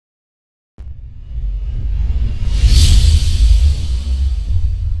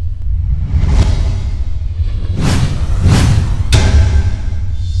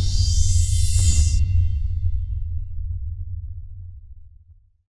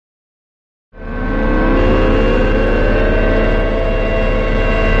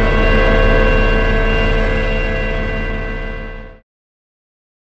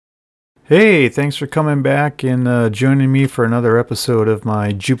Hey, thanks for coming back and joining me for another episode of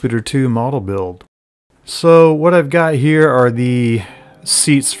my Jupiter 2 model build. So what I've got here are the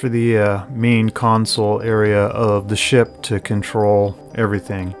seats for the main console area of the ship to control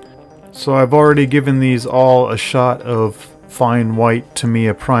everything. So I've already given these all a shot of fine white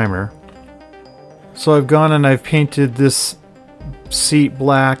Tamiya primer. So I've gone and I've painted this seat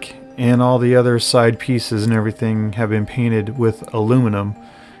black, and all the other side pieces and everything have been painted with aluminum.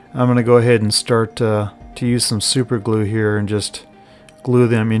 I'm going to go ahead and start to use some super glue here and just glue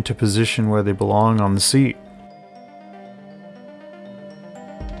them into position where they belong on the seat.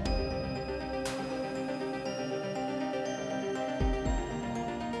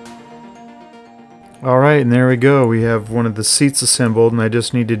 Alright, and there we go. We have one of the seats assembled, and I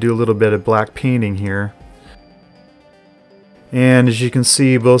just need to do a little bit of black painting here. And as you can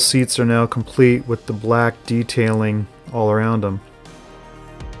see, both seats are now complete with the black detailing all around them.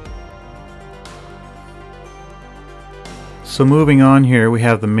 So moving on here, we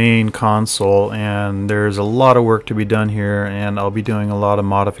have the main console, and there's a lot of work to be done here, and I'll be doing a lot of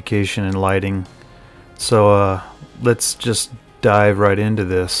modification and lighting. So let's just dive right into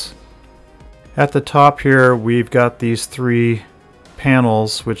this. At the top here, we've got these three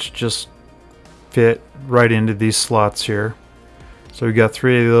panels which just fit right into these slots here. So we've got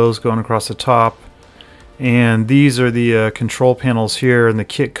three of those going across the top, and these are the control panels here, and the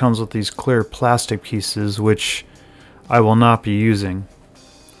kit comes with these clear plastic pieces which I will not be using.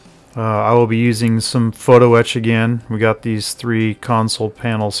 I will be using some photo etch again. We got these three console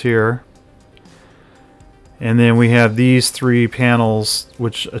panels here, and then we have these three panels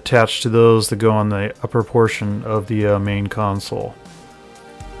which attach to those that go on the upper portion of the main console.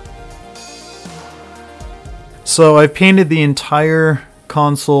 So I've painted the entire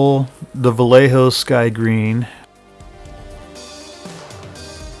console the Vallejo sky green.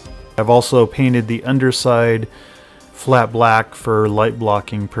 I've also painted the underside flat black for light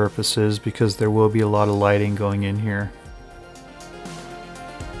blocking purposes because there will be a lot of lighting going in here.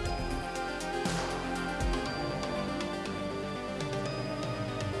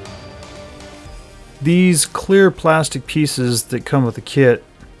 These clear plastic pieces that come with the kit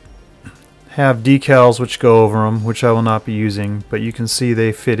have decals which go over them, which I will not be using, but you can see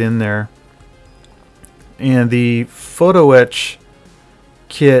they fit in there. And the photo etch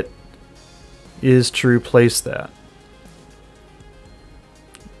kit is to replace that.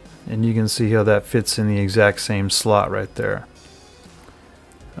 And you can see how that fits in the exact same slot right there.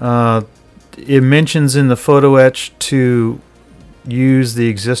 It mentions in the photo etch to use the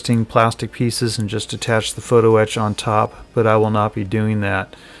existing plastic pieces and just attach the photo etch on top, but I will not be doing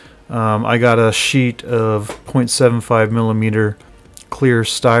that. I got a sheet of 0.75 millimeter clear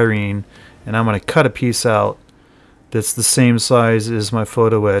styrene, and I'm going to cut a piece out that's the same size as my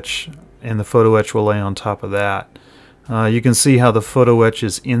photo etch, and the photo etch will lay on top of that. You can see how the photo etch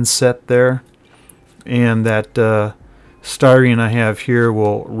is inset there, and that styrene I have here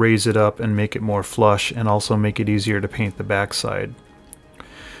will raise it up and make it more flush, and also make it easier to paint the backside.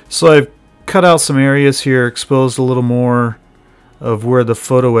 So I've cut out some areas here, exposed a little more of where the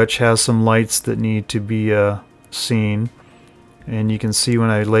photo etch has some lights that need to be seen, and you can see when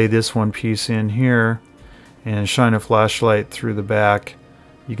I lay this one piece in here and shine a flashlight through the back,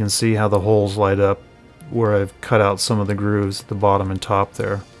 you can see how the holes light up where I've cut out some of the grooves at the bottom and top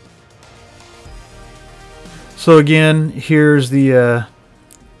there. So again, here's the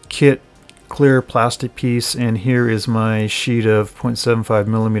kit clear plastic piece, and here is my sheet of 0.75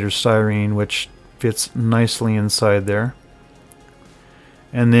 millimeter styrene, which fits nicely inside there.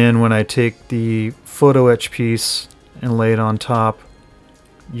 And then when I take the photo etch piece and lay it on top,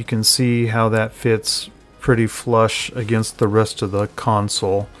 you can see how that fits pretty flush against the rest of the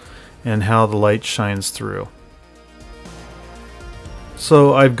console and how the light shines through.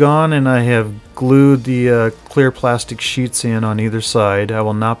 So I've gone and I have glued the clear plastic sheets in on either side. I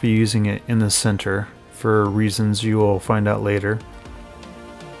will not be using it in the center for reasons you will find out later.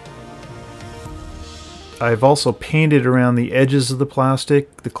 I've also painted around the edges of the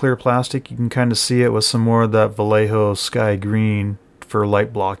plastic, the clear plastic. You can kind of see it with some more of that Vallejo sky green for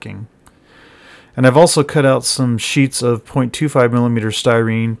light blocking. And I've also cut out some sheets of 0.25 millimeter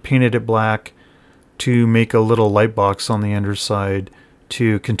styrene, painted it black to make a little light box on the underside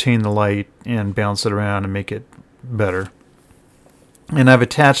to contain the light and bounce it around and make it better. And I've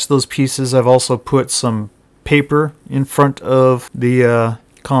attached those pieces. I've also put some paper in front of the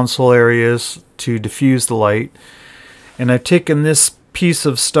console areas to diffuse the light. And I've taken this piece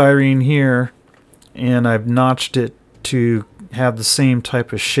of styrene here and I've notched it to have the same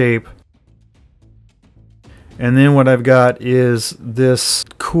type of shape And then what I've got is this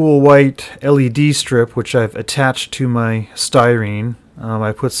cool white LED strip, which I've attached to my styrene.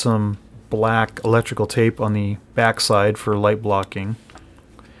 I put some black electrical tape on the backside for light blocking.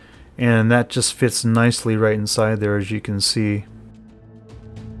 And that just fits nicely right inside there, as you can see.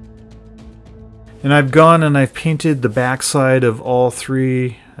 And I've gone and I've painted the backside of all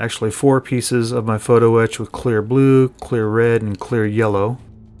three, actually 4 pieces of my photo etch with clear blue, clear red, and clear yellow.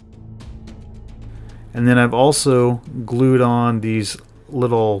 And then I've also glued on these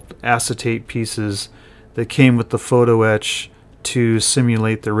little acetate pieces that came with the photo etch to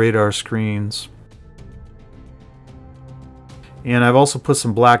simulate the radar screens. And I've also put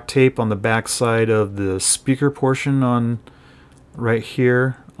some black tape on the back side of the speaker portion on right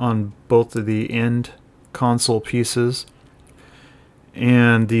here on both of the end console pieces.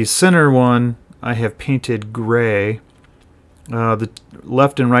 And the center one I have painted gray. The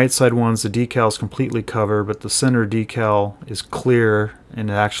left and right side ones, the decals completely cover, but the center decal is clear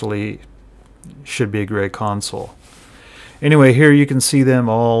and actually should be a gray console. Anyway, here you can see them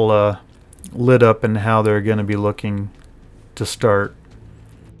all lit up and how they're going to be looking to start.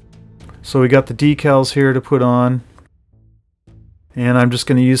 So we got the decals here to put on, and I'm just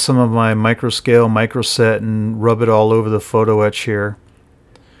going to use some of my microscale microset and rub it all over the photo etch here.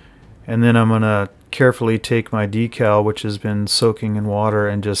 And then I'm going to carefully take my decal, which has been soaking in water,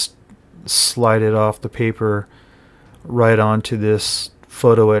 and just slide it off the paper right onto this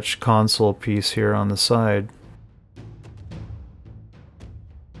photo etch console piece here on the side.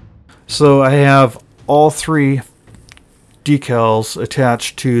 So I have all 3 decals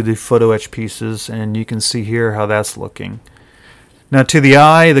attached to the photo etch pieces, and you can see here how that's looking. Now to the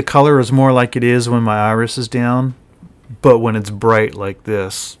eye, the color is more like it is when my iris is down, but when it's bright like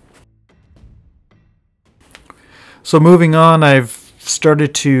this. So moving on, I've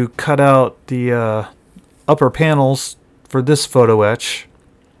started to cut out the upper panels for this photo etch.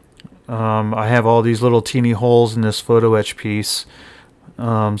 I have all these little teeny holes in this photo etch piece,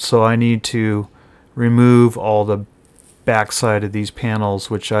 so I need to remove all the backside of these panels,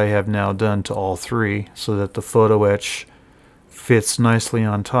 which I have now done to all 3, so that the photo etch fits nicely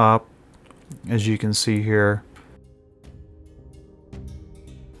on top, as you can see here.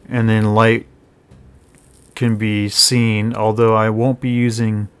 And then light can be seen, although I won't be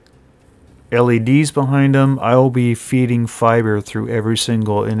using LEDs behind them. I will be feeding fiber through every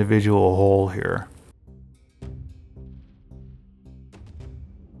single individual hole here.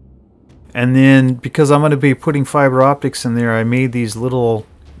 And then, because I'm going to be putting fiber optics in there, I made these little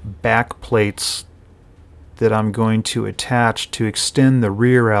back plates that I'm going to attach to extend the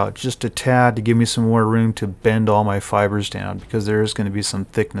rear out just a tad to give me some more room to bend all my fibers down, because there is going to be some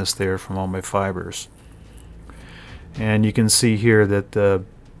thickness there from all my fibers. And you can see here that the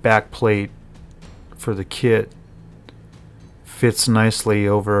back plate for the kit fits nicely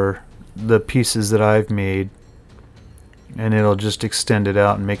over the pieces that I've made, and it'll just extend it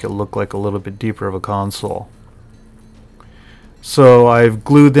out and make it look like a little bit deeper of a console. So I've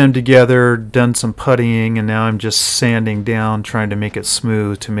glued them together, done some puttying, and now I'm just sanding down, trying to make it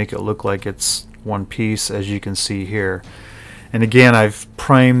smooth to make it look like it's one piece, as you can see here. And again, I've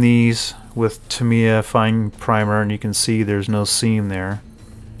primed these with Tamiya fine primer, and you can see there's no seam there.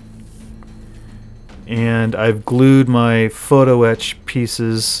 And I've glued my photo etch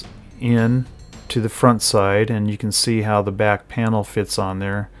pieces in to the front side, and you can see how the back panel fits on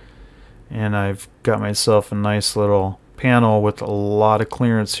there. And I've got myself a nice little panel with a lot of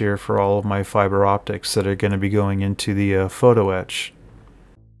clearance here for all of my fiber optics that are going to be going into the photo etch.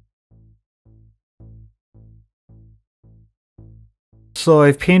 So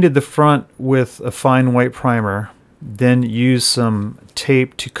I've painted the front with a fine white primer, then used some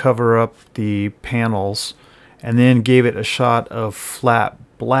tape to cover up the panels, and then gave it a shot of flat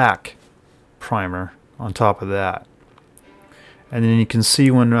black primer on top of that. And then you can see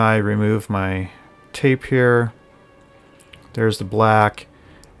when I remove my tape here, there's the black,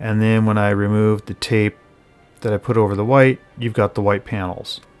 and then when I remove the tape that I put over the white, you've got the white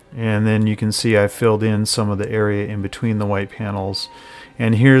panels. And then you can see I filled in some of the area in between the white panels,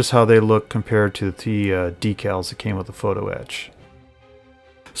 and here's how they look compared to the decals that came with the photo etch.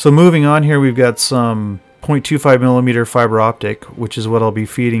 So moving on here, we've got some 0.25mm fiber optic, which is what I'll be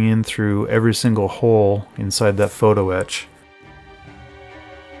feeding in through every single hole inside that photo etch.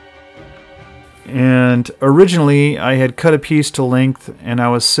 And originally I had cut a piece to length, and I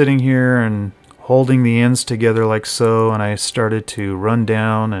was sitting here and holding the ends together like so, and I started to run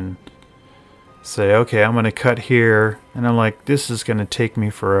down and say, okay, I'm going to cut here, and I'm like, this is going to take me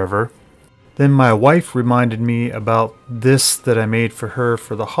forever. Then my wife reminded me about this that I made for her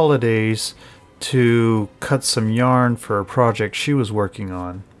for the holidays to cut some yarn for a project she was working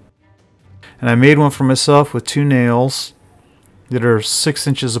on. And I made one for myself with 2 nails that are 6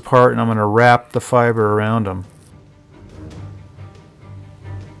 inches apart, and I'm going to wrap the fiber around them.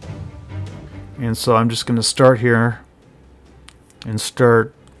 And so I'm just going to start here and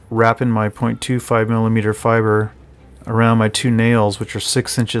start wrapping my 0.25 millimeter fiber around my 2 nails, which are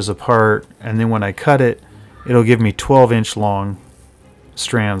 6 inches apart, and then when I cut it, it'll give me 12-inch long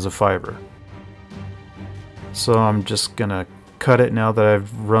strands of fiber. So I'm just gonna cut it now that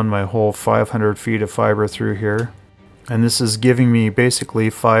I've run my whole 500 feet of fiber through here, and this is giving me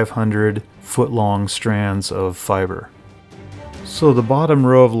basically 500 foot-long strands of fiber. So the bottom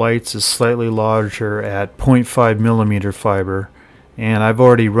row of lights is slightly larger at 0.5 millimeter fiber, and I've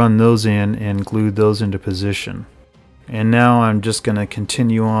already run those in and glued those into position. And now I'm just going to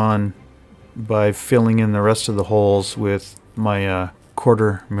continue on by filling in the rest of the holes with my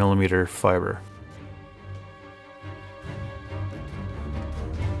 1/4 millimeter fiber.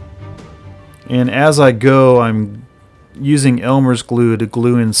 And as I go, I'm using Elmer's glue to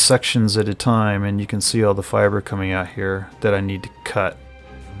glue in sections at a time, and you can see all the fiber coming out here that I need to cut.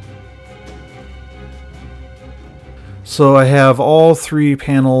 So I have all 3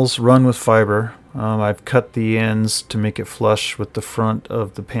 panels run with fiber. I've cut the ends to make it flush with the front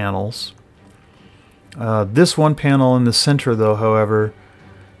of the panels. This one panel in the center, though, however,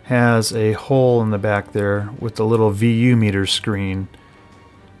 has a hole in the back there with a little VU meter screen.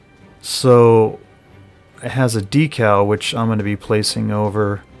 So it has a decal which I'm going to be placing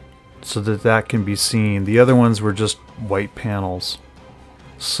over so that that can be seen. The other ones were just white panels.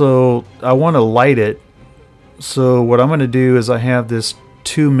 So I want to light it. So what I'm going to do is I have this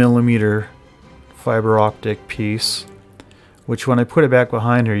 2 millimeter fiber optic piece, which when I put it back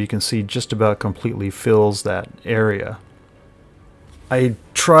behind her, you can see just about completely fills that area. I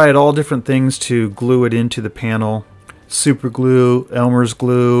tried all different things to glue it into the panel. Super glue, Elmer's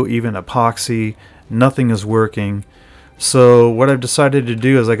glue, even epoxy. Nothing is working. So what I've decided to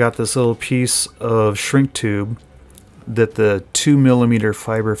do is I got this little piece of shrink tube that the 2 millimeter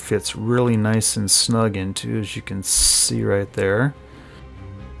fiber fits really nice and snug into, as you can see right there.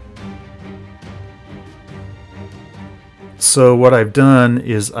 So what I've done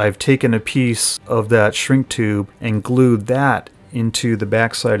is I've taken a piece of that shrink tube and glued that into the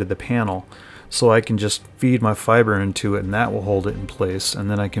back side of the panel, so I can just feed my fiber into it and that will hold it in place, and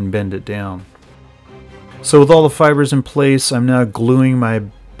then I can bend it down. So with all the fibers in place, I'm now gluing my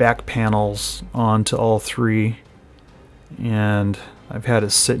back panels onto all 3, and I've had it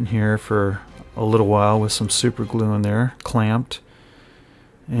sitting here for a little while with some super glue in there clamped,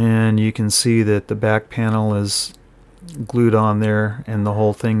 and you can see that the back panel is glued on there and the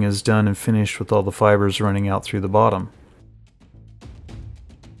whole thing is done and finished with all the fibers running out through the bottom.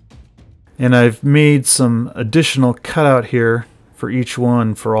 And I've made some additional cutout here for each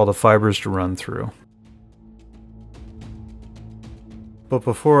one for all the fibers to run through. But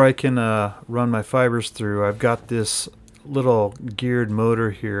before I can run my fibers through, I've got this little geared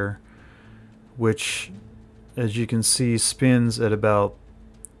motor here, which, as you can see, spins at about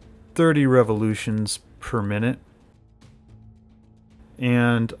 30 revolutions per minute.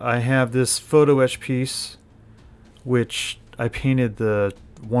 And I have this photo etch piece, which I painted the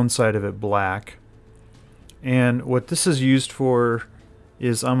one side of it black. And what this is used for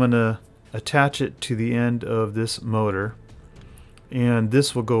is I'm going to attach it to the end of this motor, and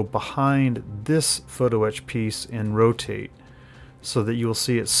this will go behind this photo etch piece and rotate so that you will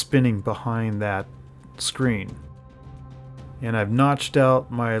see it spinning behind that screen. And I've notched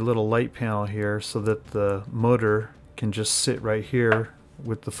out my little light panel here so that the motor can just sit right here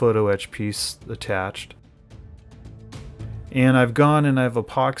with the photo etch piece attached. And I've gone and I've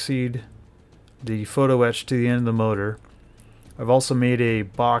epoxied the photo etch to the end of the motor. I've also made a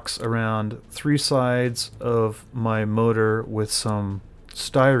box around 3 sides of my motor with some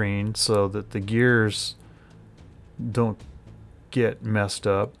styrene so that the gears don't get messed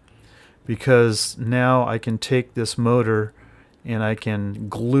up, because now I can take this motor and I can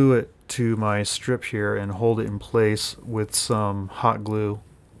glue it to my strip here and hold it in place with some hot glue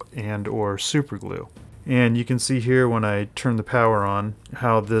and or super glue. And you can see here when I turn the power on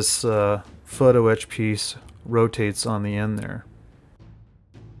how this photo etch piece rotates on the end there.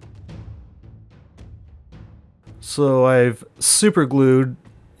 So I've super glued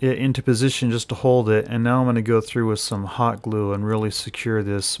it into position just to hold it, and now I'm going to go through with some hot glue and really secure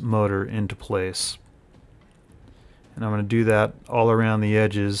this motor into place. And I'm going to do that all around the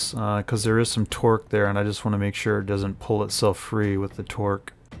edges because there is some torque there, and I just want to make sure it doesn't pull itself free with the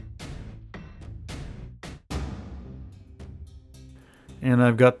torque. And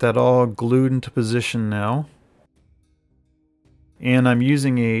I've got that all glued into position now. And I'm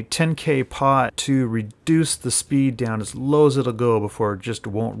using a 10K pot to reduce the speed down as low as it'll go before it just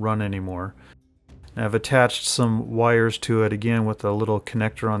won't run anymore. And I've attached some wires to it again with a little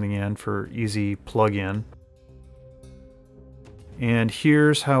connector on the end for easy plug-in. And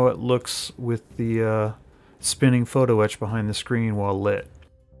here's how it looks with the spinning photo etch behind the screen while lit.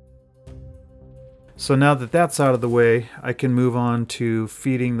 So now that that's out of the way, I can move on to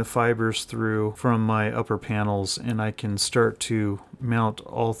feeding the fibers through from my upper panels, and I can start to mount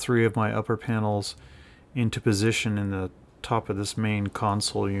all three of my upper panels into position in the top of this main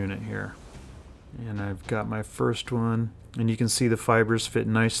console unit here. And I've got my first one, and you can see the fibers fit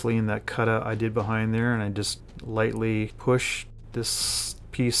nicely in that cutout I did behind there, and I just lightly push this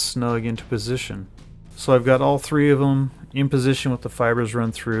piece snug into position. So I've got all three of them in position with the fibers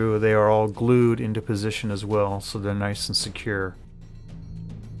run through. They are all glued into position as well, so they're nice and secure.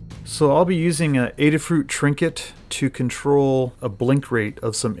 So I'll be using an Adafruit trinket to control a blink rate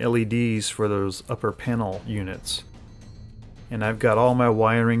of some LEDs for those upper panel units. And I've got all my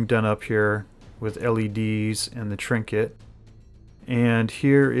wiring done up here with LEDs and the trinket. And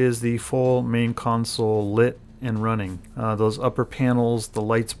here is the full main console lit and running. Those upper panels, the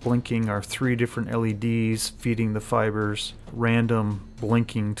lights blinking, are 3 different LEDs feeding the fibers, random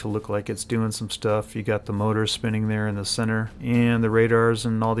blinking to look like it's doing some stuff. You got the motor spinning there in the center, and the radars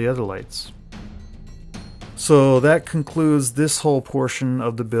and all the other lights. So that concludes this whole portion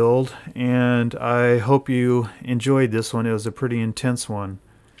of the build, and I hope you enjoyed this one. It was a pretty intense one.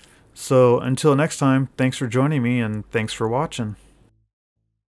 So until next time, thanks for joining me, and thanks for watching.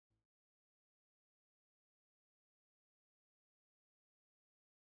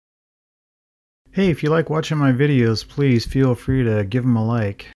 Hey, if you like watching my videos, please feel free to give them a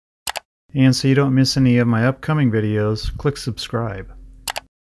like. And so you don't miss any of my upcoming videos, click subscribe.